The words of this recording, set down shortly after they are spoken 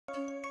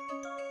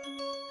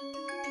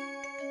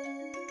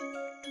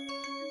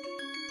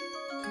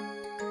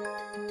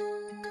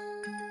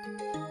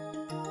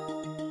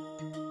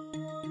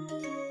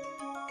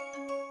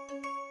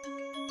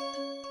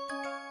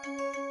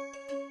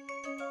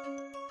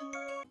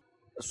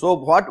So,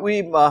 what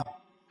we I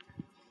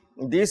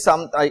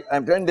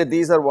am telling that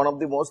these are one of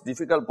the most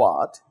difficult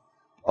part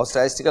of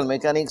statistical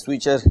mechanics,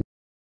 which are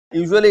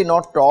usually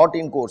not taught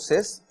in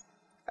courses,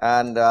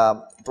 and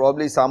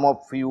probably some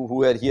of you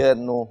who are here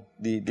know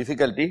the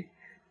difficulty,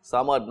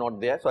 some are not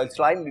there. So, I will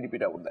slightly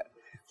repeat about that.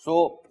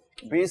 So,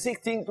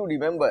 basic thing to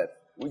remember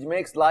which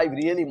makes life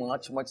really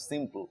much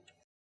simple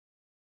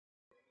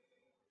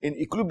in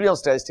equilibrium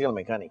statistical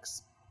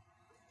mechanics.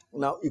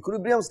 Now,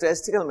 equilibrium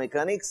statistical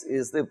mechanics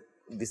is the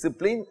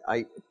discipline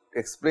I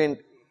explained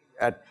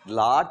at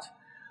large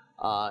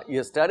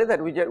yesterday,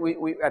 that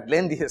we at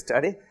length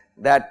yesterday,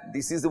 that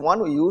this is the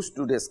one we use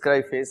to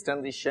describe phase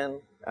transition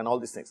and all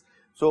these things.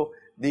 So,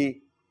 the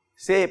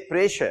say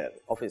pressure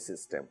of a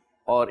system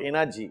or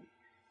energy,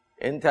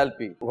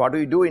 enthalpy, what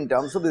we do in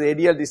terms of the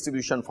radial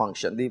distribution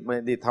function, the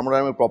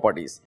thermodynamic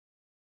properties,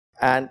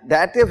 and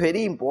that a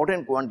very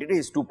important quantity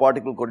is two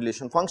particle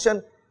correlation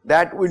function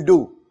that we will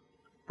do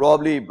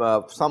probably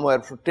somewhere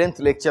 10th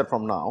lecture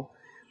from now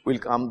will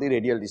come the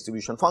radial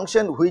distribution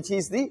function, which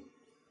is the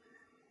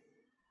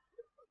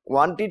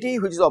quantity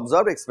which is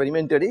observed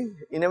experimentally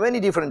in a many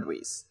different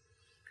ways.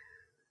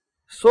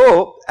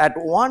 So, at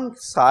one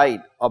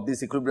side of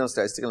this equilibrium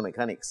statistical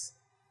mechanics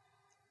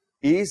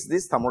is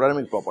this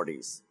thermodynamic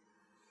properties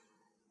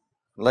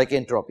like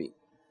entropy.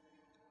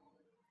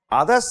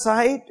 Other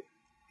side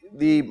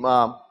the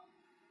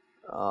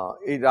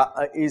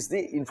is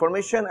the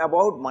information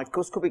about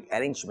microscopic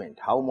arrangement,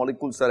 how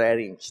molecules are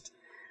arranged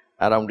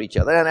around each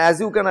other, and as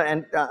you can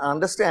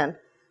understand,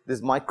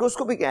 this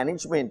microscopic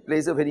arrangement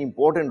plays a very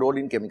important role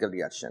in chemical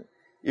reaction.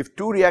 If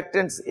two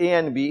reactants A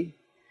and B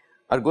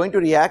are going to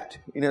react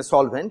in a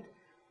solvent,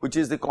 which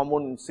is the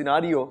common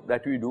scenario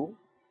that we do,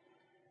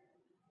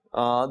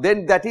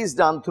 then that is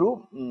done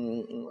through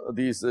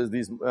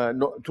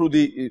through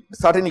the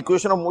certain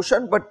equation of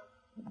motion, but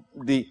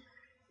the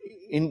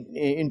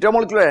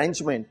intermolecular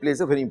arrangement plays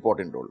a very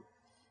important role.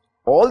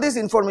 All this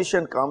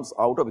information comes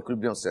out of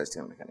equilibrium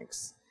statistical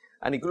mechanics,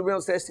 and equilibrium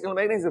statistical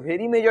mechanics is a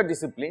very major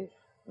discipline,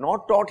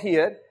 not taught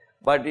here,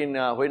 but in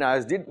when I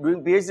was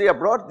doing PhD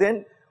abroad,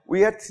 then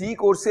we had 3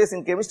 courses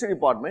in chemistry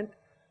department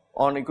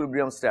on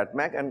equilibrium stat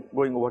mech, and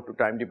going over to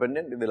time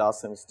dependent in the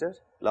last semester,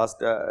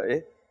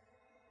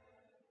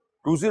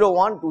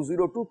 201,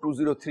 202,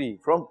 203.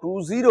 From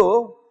 20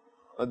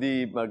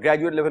 the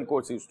graduate level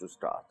course used to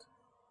start.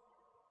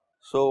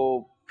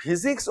 So,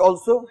 physics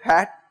also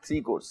had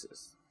 3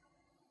 courses.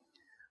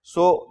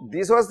 So,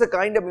 this was the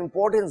kind of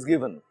importance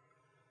given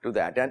to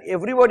that, and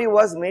everybody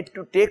was made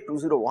to take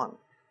 201.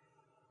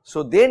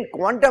 So, then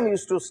quantum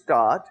used to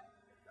start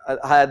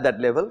at that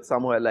level,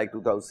 somewhere like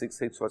 2006,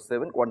 6 or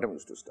 7, quantum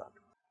used to start.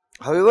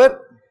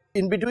 However,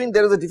 in between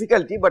there is a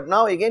difficulty, but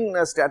now again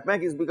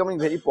StatMech is becoming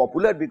very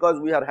popular because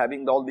we are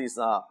having all these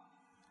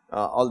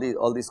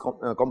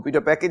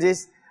computer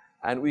packages,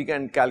 and we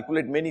can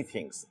calculate many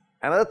things.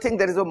 Another thing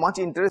that is of much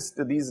interest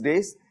these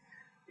days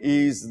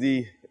is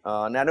the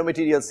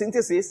nanomaterial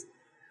synthesis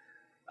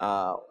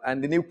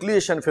and the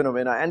nucleation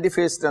phenomena and the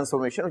phase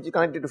transformation, which is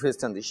connected to phase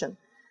transition.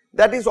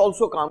 That is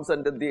also comes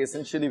under the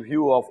essentially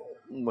view of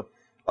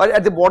or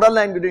at the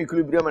borderline between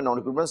equilibrium and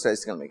non-equilibrium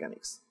statistical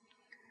mechanics.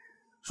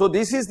 So,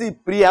 this is the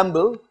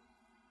preamble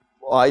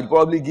I will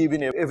probably give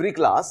in every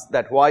class,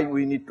 that why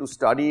we need to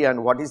study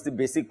and what is the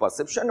basic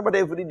perception, but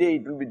every day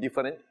it will be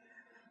different.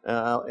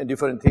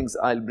 Different things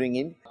I will bring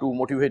in to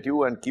motivate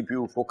you and keep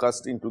you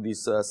focused into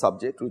this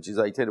subject, which is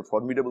I think a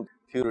formidable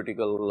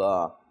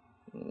theoretical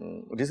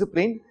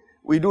discipline.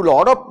 We do a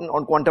lot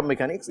on quantum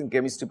mechanics in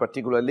chemistry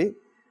particularly,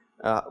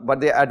 but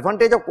the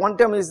advantage of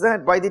quantum is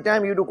that by the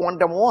time you do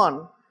quantum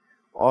 1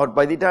 or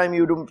by the time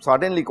you do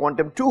certainly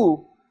quantum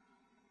 2,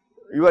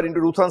 you are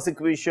into Ruthan's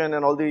equation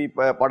and all the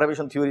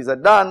perturbation theories are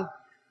done,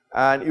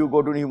 and you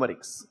go to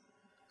numerics.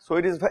 So,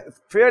 it is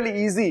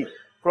fairly easy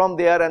from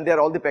there, and there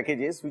are all the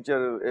packages which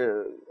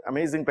are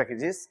amazing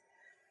packages.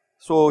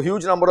 So,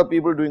 huge number of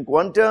people doing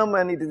quantum,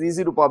 and it is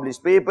easy to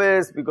publish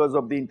papers because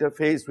of the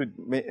interface with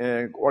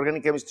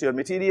organic chemistry or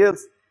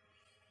materials,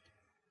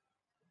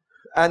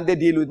 and they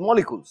deal with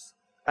molecules,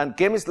 and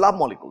chemists love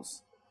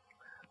molecules.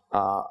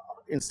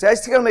 In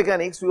statistical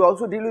mechanics, we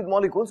also deal with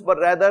molecules, but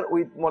rather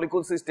with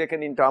molecules is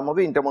taken in terms of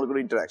intermolecular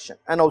interaction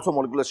and also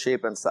molecular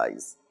shape and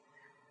size.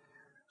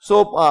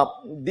 So,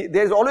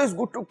 there is always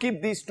good to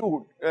keep these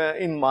two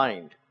in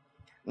mind.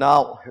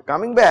 Now,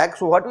 coming back,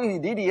 so what we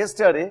did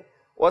yesterday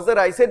was that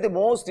I said the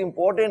most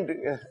important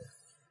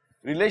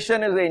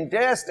relation in the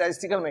entire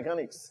statistical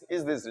mechanics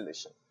is this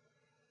relation.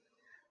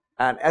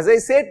 And as I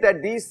said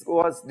that this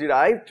was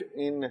derived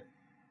in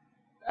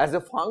as a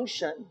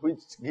function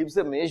which gives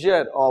a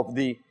measure of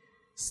the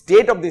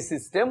state of the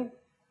system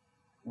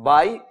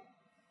by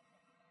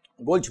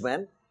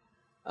Boltzmann.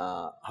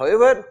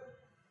 However,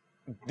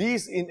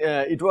 this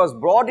it was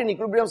brought in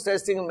equilibrium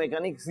statistical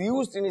mechanics,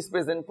 used in its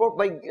present form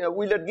by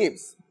Willard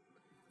Gibbs,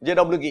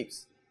 J.W.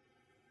 Gibbs,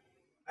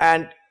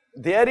 and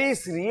there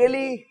is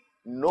really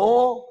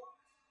no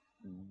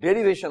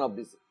derivation of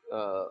this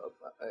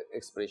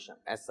expression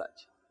as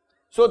such.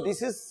 So,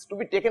 this is to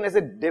be taken as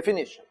a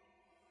definition.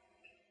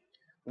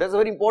 That is a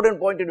very important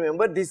point to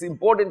remember. This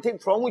important thing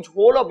from which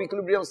whole of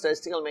equilibrium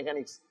statistical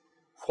mechanics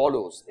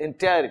follows in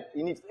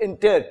its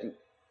entirety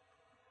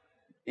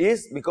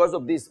is because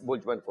of this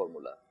Boltzmann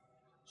formula.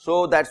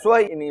 So that is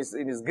why in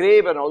his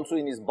grave and also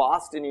in his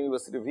bust in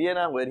University of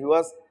Vienna where he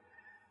was,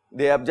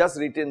 they have just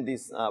written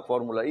this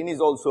formula. In his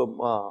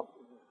also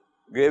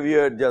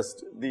graveyard,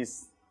 just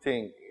this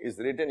thing is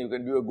written. You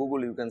can do a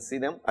Google, you can see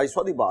them. I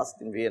saw the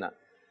bust in Vienna,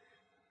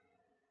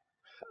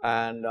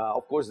 and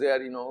of course they are,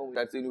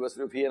 that is the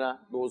University of Vienna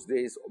those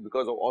days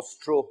because of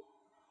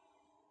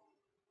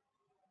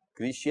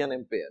Austro-Grecian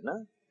Empire,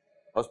 no?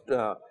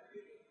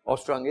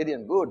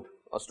 Austro-Hungarian, good,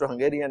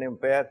 Austro-Hungarian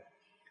Empire,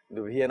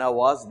 the Vienna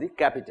was the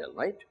capital,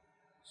 right.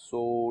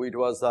 So it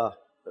was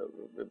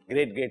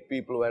great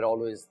people were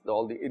always,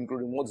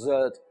 including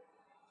Mozart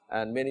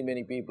and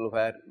many people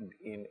were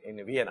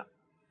in Vienna.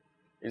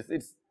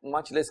 It's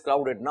much less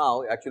crowded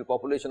now. Actual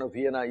population of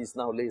Vienna is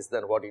now less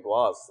than what it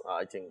was,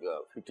 I think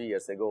 50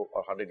 years ago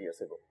or 100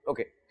 years ago.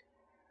 Okay.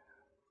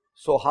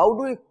 So how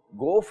do we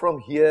go from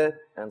here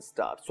and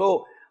start?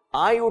 So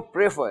I would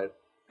prefer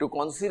to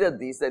consider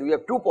this, that we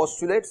have two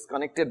postulates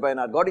connected by an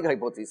ergodic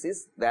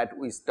hypothesis that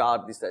we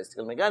start the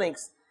statistical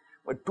mechanics,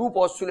 but two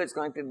postulates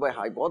connected by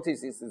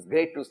hypothesis is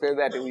great to say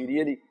that we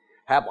really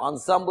have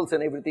ensembles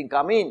and everything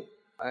come in,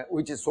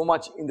 which is so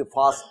much in the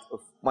fast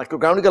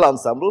microcanonical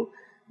ensemble.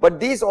 But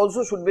these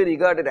also should be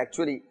regarded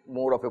actually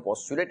more of a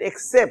postulate,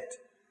 except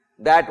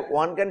that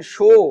one can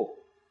show,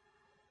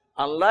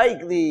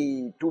 unlike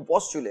the two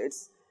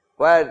postulates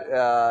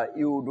where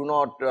you do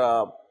not,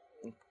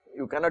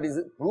 you cannot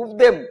prove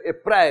them a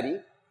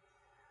priori,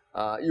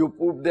 you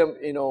prove them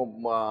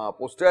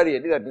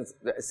posteriorly. That means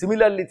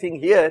similarly thing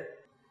here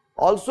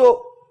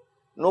also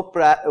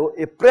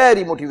a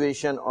priori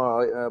motivation,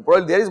 or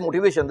probably there is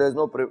motivation, there is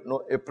no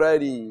a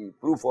priori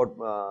proof or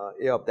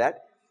of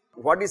that.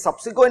 What is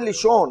subsequently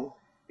shown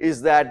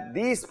is that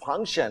this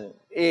function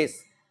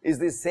is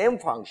the same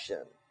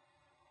function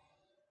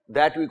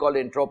that we call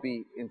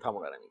entropy in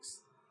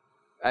thermodynamics.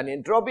 And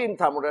entropy in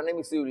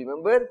thermodynamics, you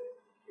remember,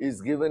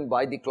 is given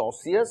by the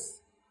Clausius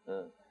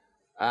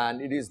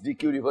and it is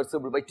dq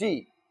reversible by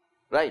T,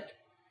 right.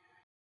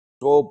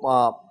 So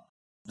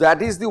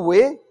that is the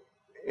way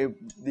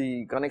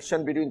the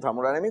connection between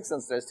thermodynamics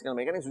and statistical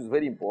mechanics, which is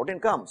very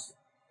important, comes.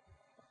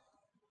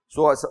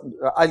 So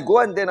I will go,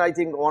 and then I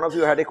think one of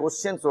you had a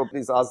question, so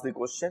please ask the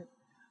question.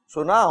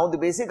 So now the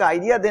basic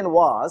idea then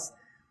was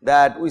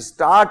that we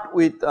start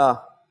with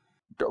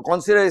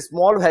consider a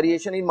small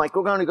variation in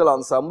microcanonical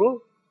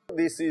ensemble.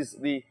 This is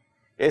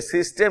a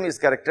system is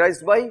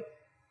characterized by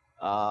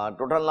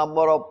total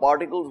number of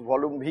particles,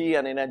 volume V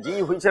and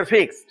energy, which are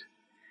fixed.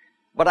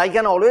 But I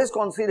can always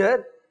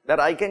consider that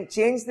I can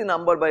change the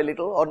number by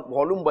little or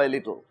volume by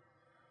little,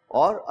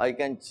 or I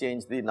can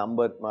change the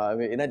number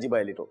energy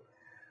by little.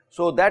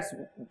 So that's,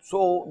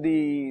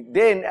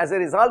 then as a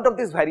result of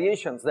these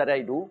variations that I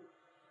do,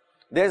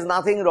 there is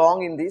nothing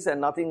wrong in this and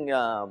nothing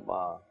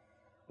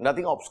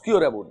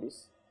obscure about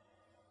this,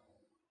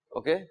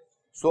 okay.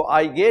 So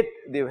I get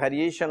the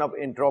variation of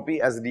entropy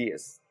as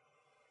ds.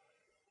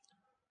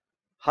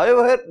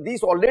 However,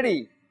 this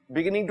already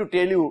beginning to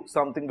tell you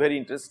something very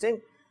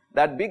interesting,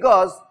 that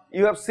because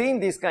you have seen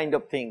these kind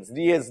of things,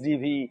 ds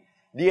dv,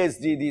 ds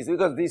d,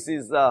 because this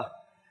is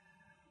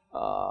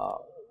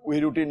we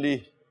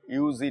routinely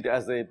use it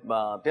as a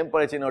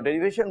temperature in our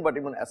derivation, but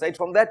even aside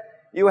from that,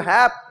 you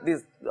have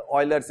this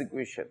Euler's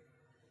equation,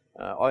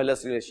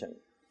 Euler's relation.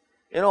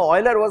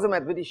 Euler was a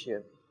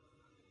mathematician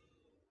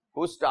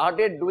who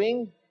started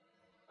doing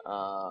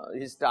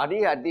his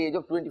study at the age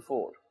of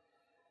 24,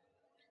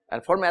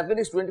 and for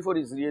mathematics 24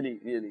 is really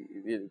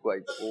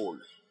quite old.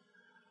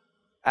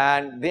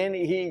 And then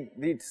he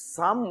did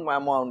some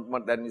amount,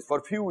 that means for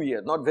few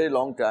years, not very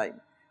long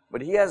time,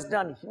 but he has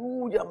done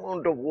huge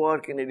amount of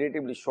work in a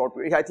relatively short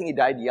period. I think he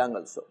died young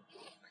also.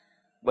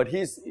 But he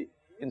is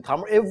in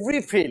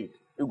every field.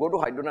 You go to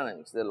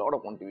hydrodynamics, there is a lot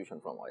of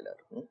contribution from Euler.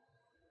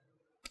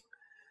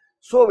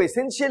 So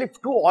essentially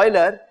to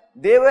Euler,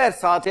 there were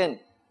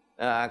certain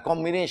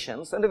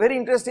combinations, and a very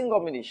interesting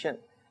combination,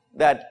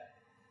 that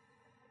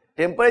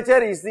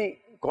temperature is the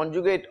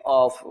conjugate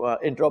of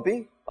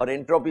entropy, or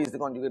entropy is the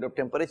conjugate of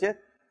temperature,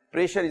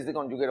 pressure is the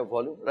conjugate of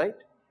volume, right,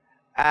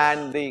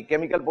 and the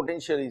chemical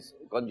potential is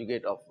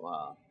conjugate of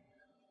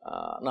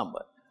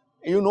number.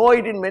 You know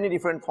it in many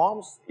different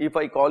forms. If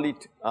I call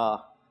it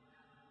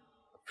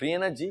free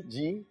energy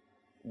G,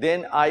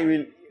 then I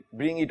will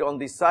bring it on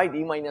this side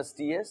E minus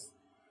Ts.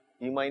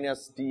 E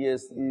minus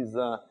Ts is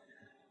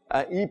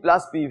E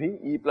plus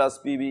PV, E plus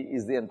PV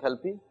is the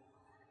enthalpy,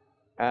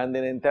 and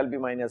then enthalpy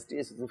minus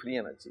Ts is the free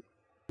energy.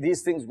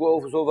 These things go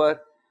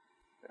over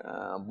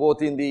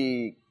both in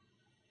the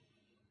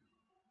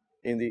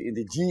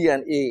G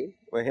and A,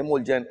 where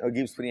Helmholtz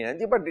gives free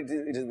energy, but it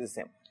is the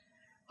same.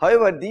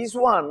 However, this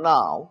one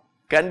now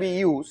can be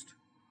used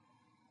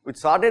with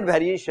certain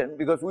variation,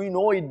 because we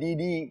know it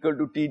dd equal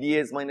to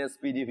Tds minus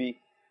Pdv.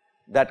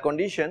 That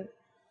condition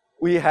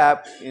we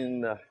have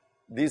in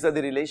these are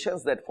the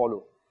relations that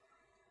follow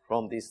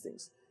from these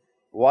things.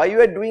 Why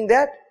you are doing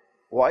that?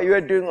 Why we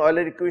are doing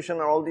Euler equation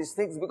and all these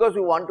things? Because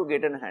we want to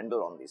get a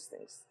handle on these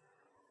things.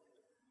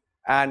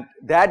 And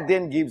that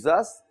then gives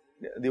us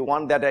the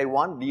one that I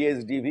want,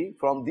 ds dv.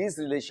 From this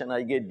relation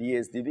I get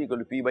ds dv equal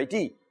to p by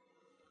t.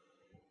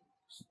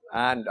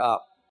 And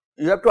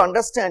you have to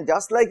understand,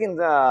 just like in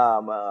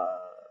the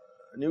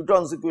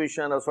Newton's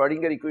equation or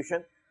Schrodinger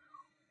equation,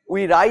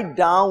 we write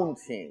down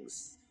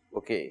things,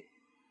 okay.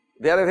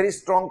 They are a very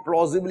strong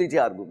plausibility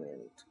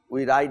argument.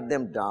 We write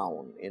them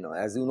down,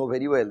 as you know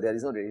very well, there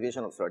is no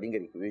derivation of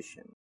Schrodinger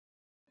equation.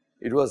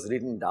 It was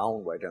written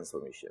down by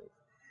transformation.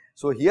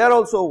 So here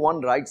also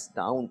one writes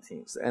down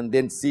things and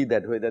then see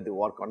that whether they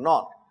work or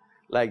not,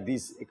 like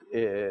this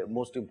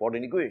most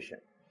important equation.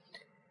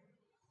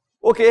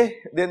 Okay,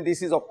 then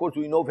this is of course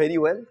we know very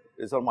well,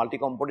 this is for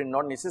multi-component,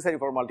 not necessary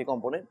for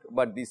multi-component,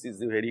 but this is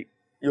the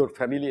your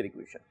familiar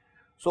equation.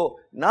 So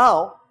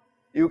now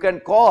you can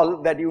call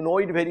that, you know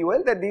it very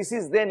well, that this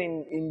is then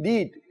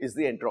indeed is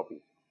the entropy.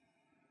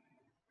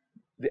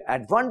 The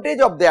advantage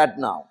of that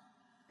now,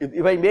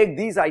 if I make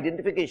this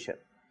identification,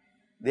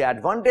 the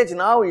advantage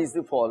now is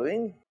the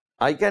following.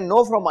 I can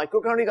know from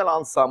microcanonical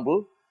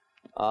ensemble,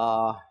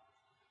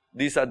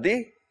 these are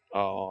the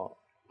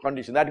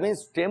conditions. That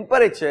means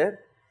temperature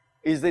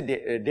is the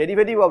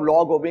derivative of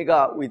log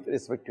omega with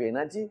respect to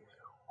energy,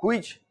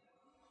 which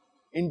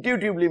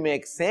intuitively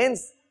makes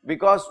sense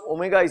because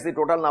omega is the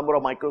total number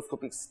of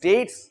microscopic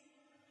states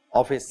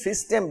of a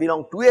system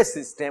belong to a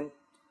system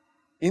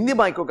in the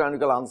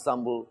microcanonical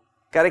ensemble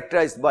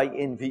characterized by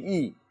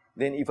NVE.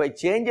 Then if I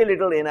change a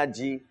little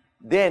energy,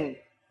 then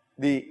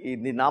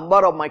the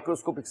number of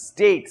microscopic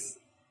states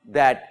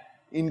that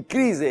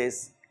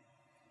increases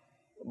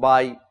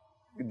by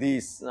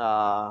this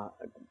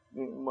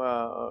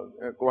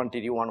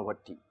quantity 1 over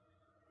T.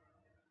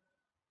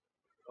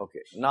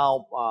 Okay.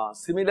 Now,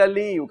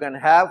 similarly you can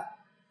have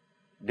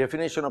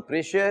definition of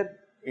pressure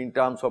in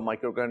terms of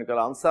microcanonical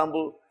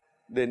ensemble,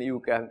 then you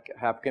can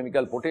have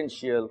chemical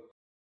potential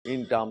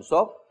in terms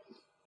of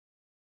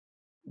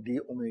d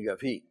omega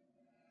v.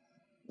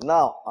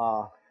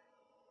 Now,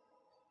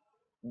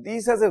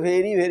 this has a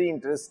very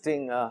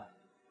interesting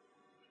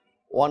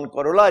one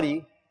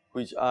corollary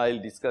which I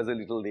will discuss a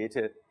little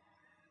later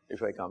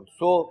if I come.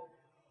 So,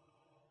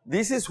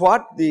 this is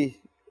what the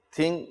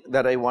thing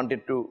that I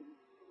wanted to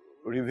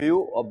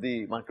review of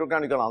the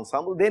microcanonical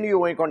ensemble. Then you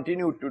may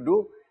continue to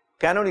do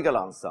canonical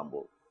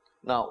ensemble.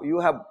 Now, you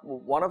have,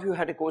 one of you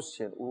had a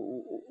question,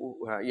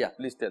 yeah,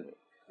 please tell me,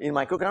 in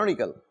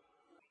microcanonical,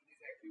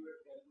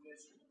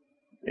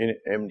 in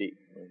MD.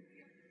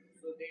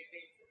 So they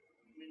take,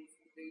 means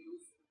they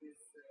use this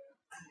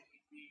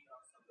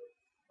ensemble,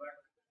 but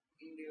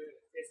in the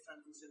phase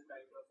transition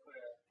type of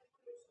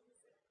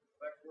calculation.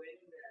 But when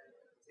the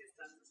phase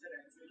transition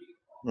actually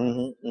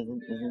occurs,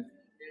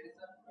 there is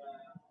a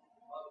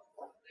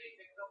the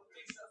effect of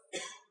pressure.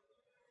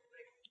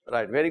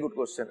 Right, very good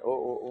question.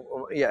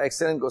 Yeah,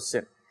 excellent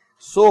question.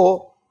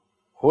 So,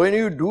 when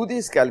you do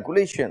these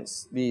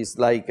calculations, these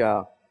like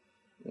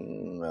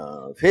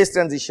phase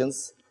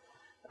transitions,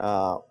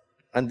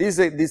 and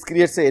this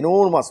creates an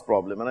enormous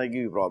problem, and I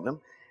give you a problem.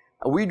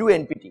 We do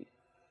NPT,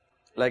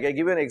 like I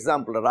give you an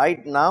example.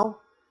 Right now,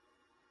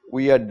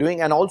 we are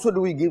doing, and also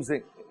do we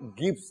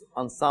Gibbs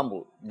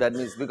ensemble. That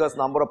means because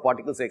number of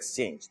particles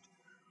exchanged,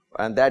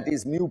 and that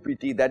is mu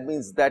pt. That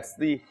means that's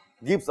the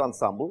Gibbs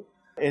ensemble.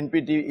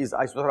 NPT is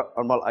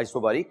isothermal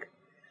isobaric.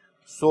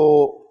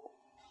 So,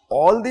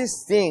 all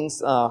these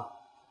things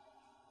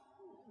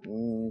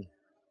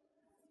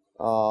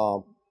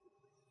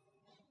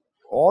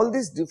all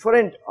these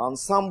different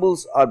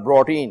ensembles are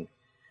brought in,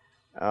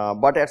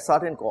 but at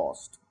certain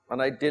cost,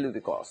 and I tell you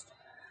the cost.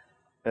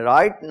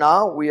 Right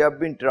now we have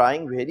been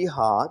trying very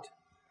hard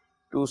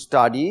to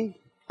study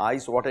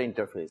ice water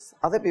interface.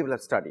 Other people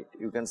have studied,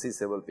 you can see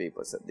several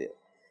papers are there.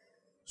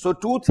 So,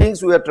 two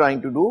things we are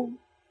trying to do.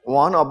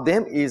 One of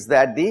them is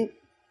that the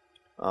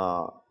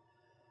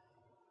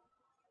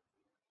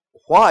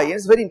why,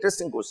 it's a very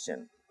interesting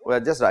question, we are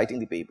just writing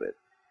the paper,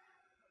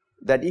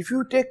 that if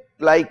you take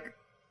like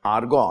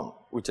argon,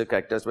 which are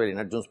characterized by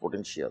Raynaud-Jones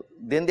potential,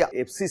 then the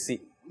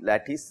FCC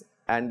lattice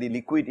and the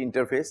liquid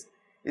interface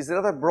is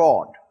rather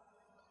broad.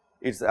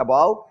 It is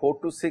about 4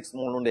 to 6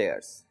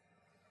 monolayers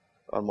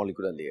or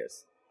molecular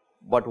layers,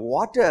 but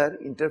water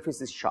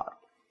interface is sharp.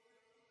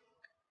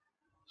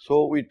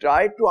 So, we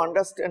try to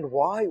understand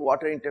why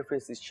water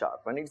interface is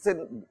sharp, and it is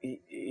a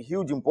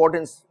huge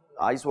importance,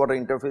 ice water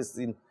interface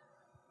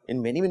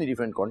in many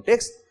different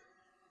contexts.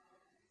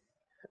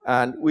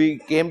 And we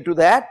came to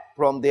that.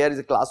 From there is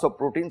a class of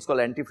proteins called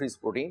antifreeze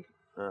protein,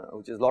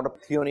 which is a lot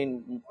of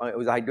threonine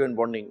with hydrogen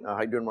bonding,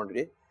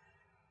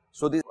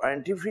 So, these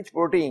antifreeze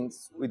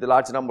proteins with a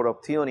large number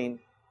of threonine,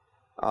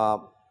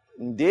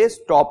 they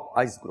stop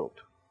ice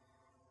growth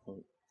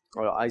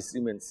or ice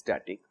remains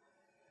static.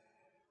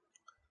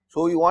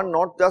 So, we want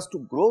not just to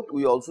growth,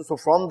 we also, so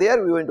from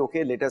there we went,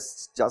 okay, let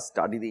us just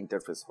study the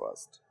interface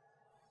first.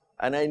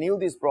 And I knew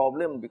this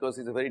problem because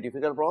it is a very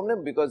difficult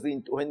problem, because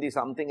when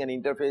an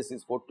interface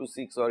is 4 to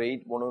 6 or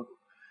 8 mono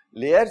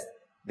layers,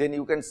 then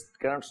you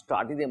cannot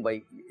study them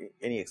by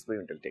any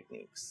experimental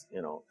techniques,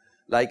 you know.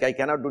 Like I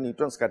cannot do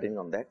neutron scattering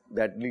on that,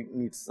 that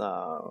needs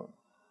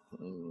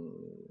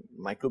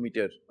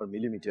micrometer or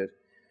millimeter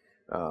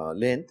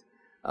length.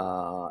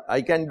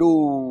 I can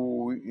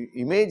do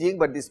imaging,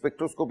 but the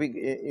spectroscopic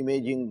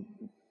imaging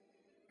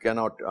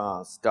cannot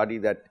study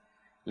that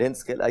length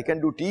scale. I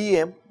can do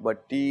TEM,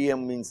 but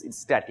TEM means it's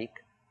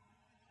static,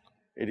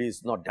 it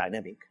is not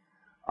dynamic.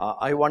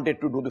 I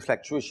wanted to do the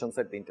fluctuations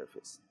at the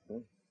interface.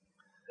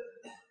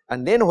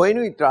 And then when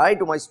we try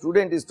to, my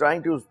student is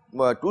trying to,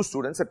 two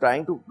students are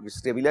trying to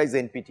stabilize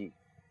NPT,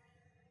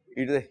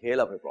 it is a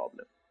hell of a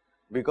problem,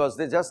 because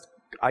they just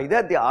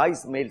either the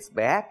ice melts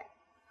back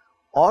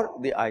or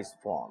the ice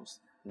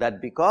forms.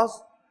 That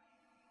because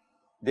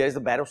there is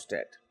a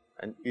barostat,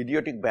 an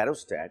idiotic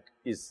barostat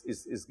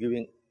is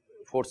giving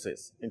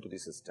forces into the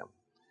system,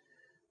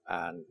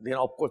 and then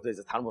of course there is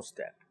a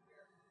thermostat.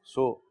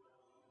 So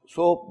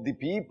the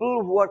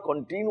people who are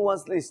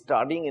continuously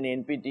studying in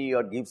NPT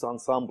or Gibbs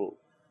ensemble,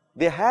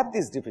 they have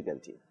this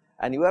difficulty,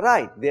 and you are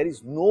right, there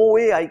is no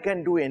way I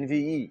can do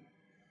NVE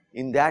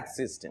in that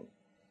system,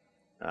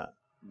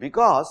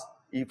 because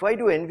if I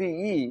do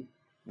NVE,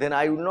 then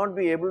I will not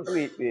be able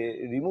to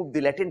remove the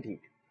latent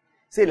heat.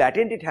 Say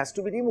latent heat has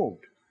to be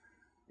removed,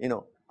 you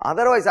know,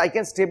 otherwise I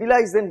can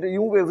stabilize and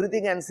remove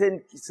everything and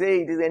say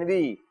it is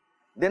NVE,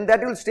 then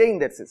that will stay in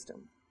that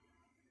system.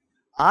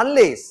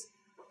 Unless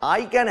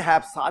I can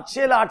have such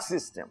a large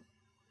system,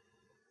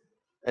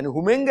 an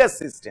humongous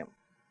system,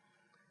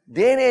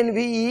 then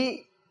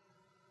NVE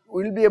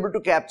will be able to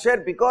capture,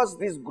 because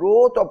this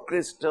growth of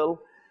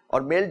crystal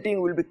or melting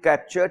will be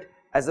captured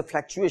as the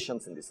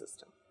fluctuations in the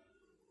system.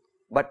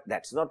 But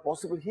that is not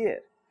possible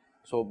here.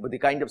 So, but the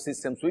kind of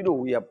systems we do,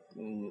 we have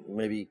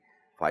maybe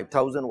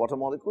 5,000 water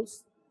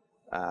molecules,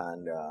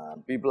 and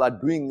people are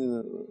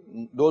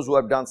doing, those who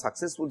have done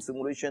successful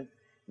simulation,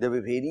 they have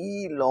a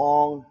very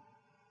long,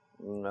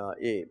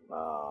 they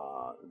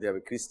have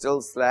a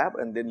crystal slab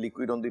and then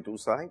liquid on the two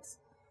sides.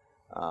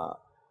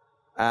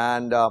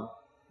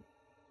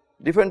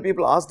 Different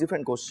people ask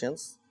different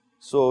questions.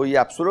 So, you are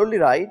absolutely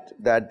right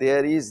that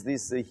there is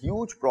this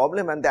huge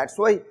problem, and that is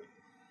why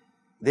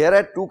there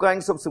are two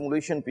kinds of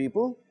simulation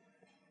people.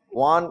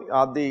 One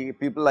are the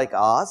people like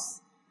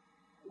us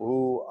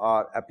who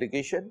are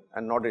application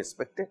and not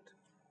respected,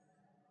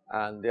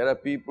 and there are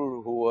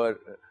people who are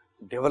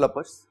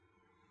developers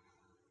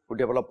who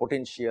develop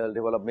potential,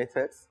 develop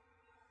methods,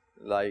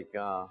 like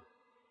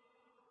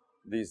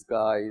these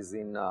guys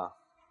in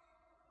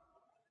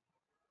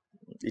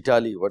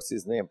Italy, what is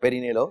his name,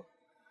 Perinello,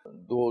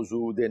 those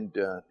who then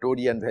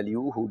Tori and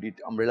Value, who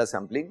did umbrella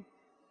sampling.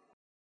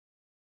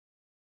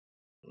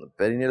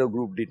 Perinello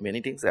group did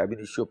many things, ab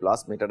initio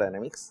plus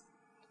metadynamics.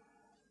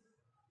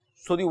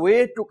 So, the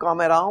way to come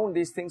around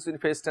these things in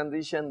phase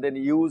transition, then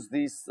use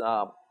this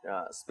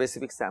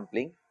specific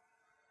sampling,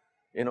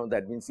 you know,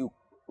 that means you,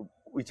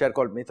 which are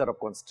called method of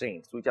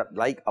constraints, which are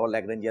like our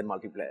Lagrangian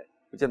multiplier,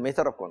 which are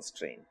method of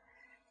constraint.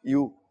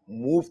 You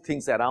move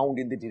things around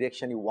in the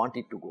direction you want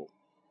it to go,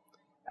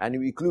 and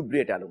you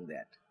equilibrate along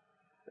that.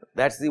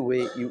 That is the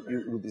way you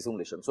do the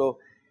simulation. So,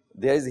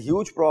 there is a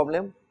huge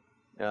problem.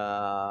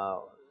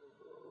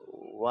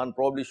 One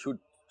probably should,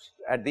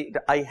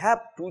 I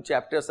have 2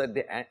 chapters at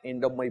the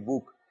end of my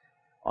book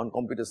on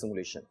computer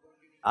simulation.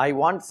 I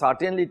want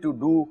certainly to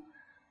do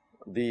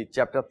the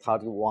chapter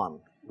 31,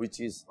 which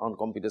is on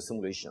computer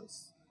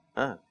simulations,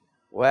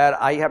 where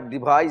I have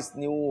devised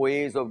new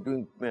ways of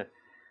doing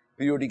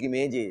periodic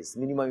images,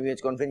 minimum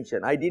image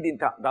convention. I did in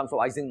terms of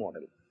Ising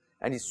model,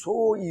 and it's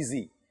so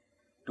easy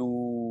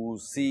to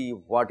see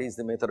what is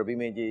the method of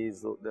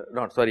images,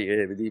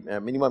 the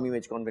minimum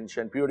image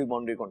convention, periodic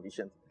boundary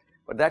conditions,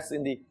 but that is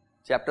in the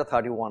chapter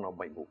 31 of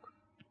my book.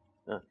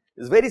 It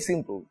is very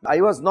simple. I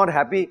was not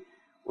happy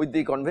with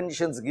the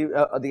conventions,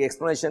 the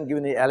explanation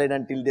given in Allen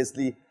and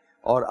Tildesley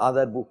or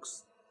other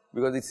books,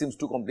 because it seems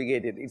too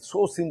complicated. It is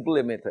so simple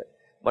a method,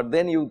 but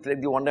then you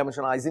take the one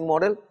dimensional Ising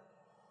model,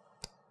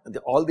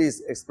 all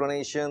these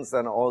explanations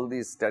and all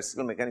these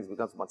statistical mechanics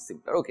becomes much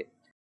simpler. Okay.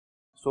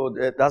 So,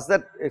 does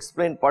that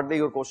explain partly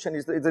your question?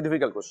 It's a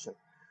difficult question,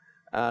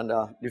 and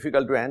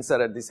difficult to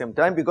answer at the same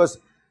time, because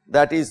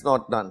that is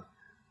not done.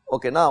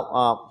 Okay,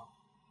 now,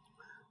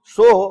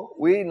 so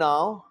we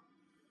now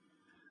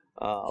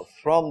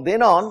from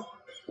then on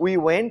we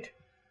went.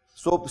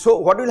 So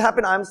what will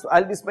happen?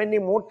 I'll be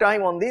spending more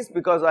time on this,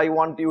 because I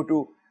want you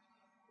to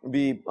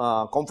be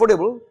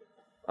comfortable,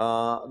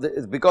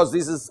 because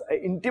this is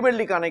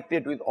intimately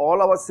connected with all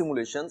our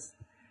simulations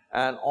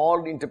and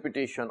all the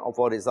interpretation of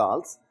our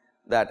results,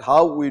 that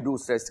how we do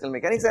statistical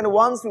mechanics. And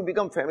once we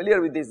become familiar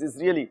with this, is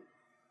really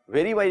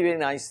very, very, very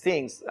nice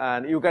things.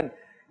 And you can,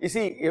 you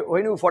see,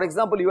 when you, for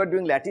example, you are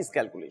doing lattice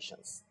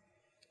calculations,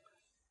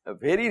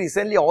 very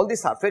recently all the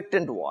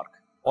surfactant work,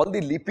 all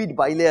the lipid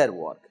bilayer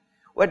work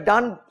were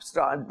done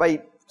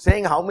by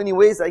saying how many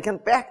ways I can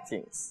pack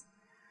things,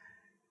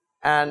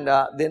 and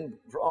then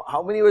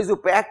how many ways you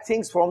pack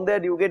things, from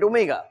there you get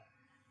omega,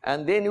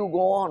 and then you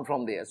go on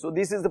from there. So,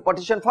 this is the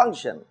partition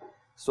function.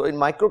 So, in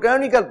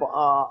microcanonical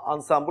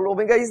ensemble,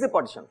 omega is the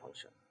partition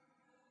function,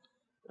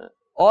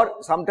 or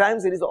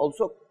sometimes it is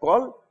also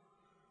called,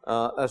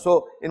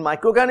 so in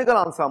microcanonical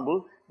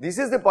ensemble, this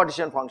is the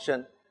partition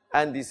function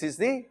and this is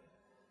the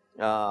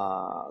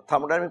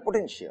thermodynamic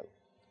potential.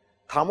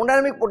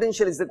 Thermodynamic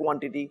potential is the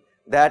quantity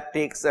that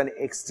takes an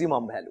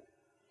extremum value.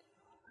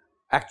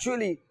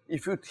 Actually,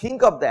 if you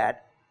think of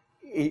that,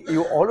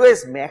 you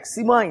always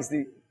maximize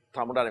the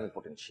thermodynamic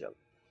potential.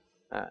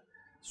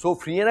 So,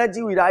 free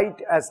energy we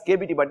write as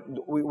kBT, but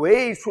the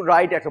way it should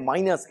write as a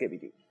minus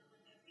kBT.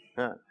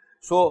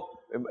 So,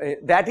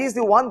 that is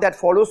the one that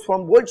follows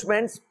from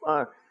Boltzmann's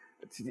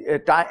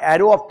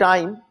arrow of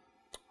time,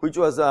 which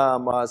was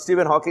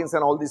Stephen Hawking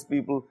and all these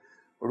people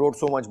wrote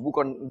so much book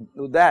on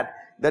that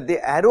the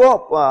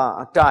arrow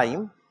of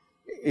time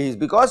is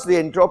because the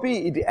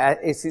entropy,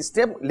 a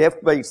system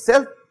left by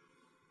itself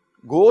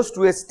goes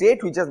to a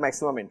state which has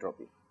maximum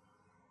entropy.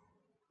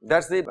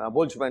 That is the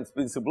Boltzmann's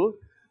principle.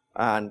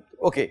 And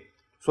okay,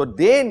 so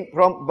then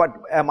from, but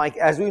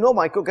as we know,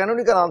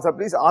 microcanonical ensemble,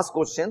 please ask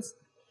questions.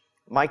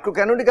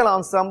 Microcanonical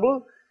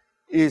ensemble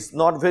is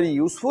not very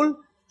useful.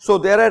 So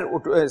there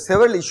are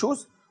several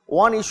issues.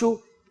 One issue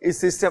is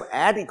system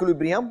at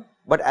equilibrium,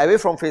 but away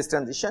from phase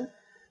transition.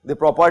 The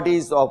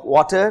properties of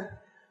water,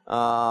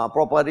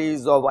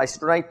 properties of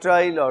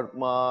acetonitrile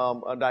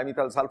or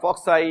dimethyl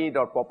sulfoxide,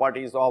 or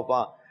properties of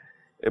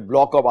a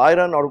block of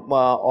iron or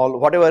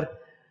whatever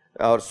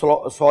or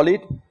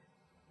solid.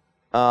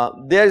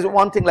 There is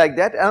one thing like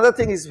that. Another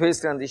thing is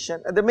phase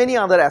transition, and there are many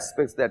other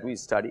aspects that we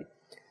study.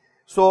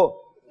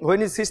 So,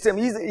 when a system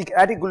is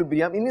at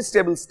equilibrium in a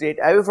stable state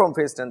away from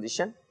phase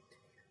transition,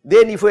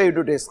 then if we have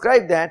to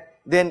describe that,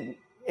 then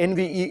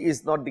NVE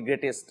is not the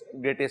greatest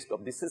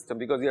of the system,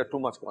 because we are too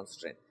much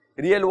constraint.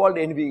 Real world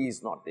NVE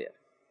is not there.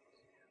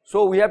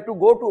 So, we have to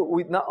go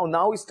to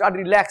now we start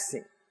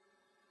relaxing.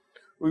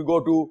 We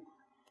go to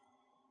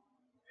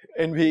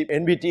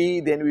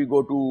NVT, then we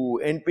go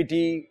to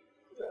NPT,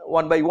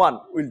 one by one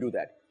we will do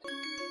that.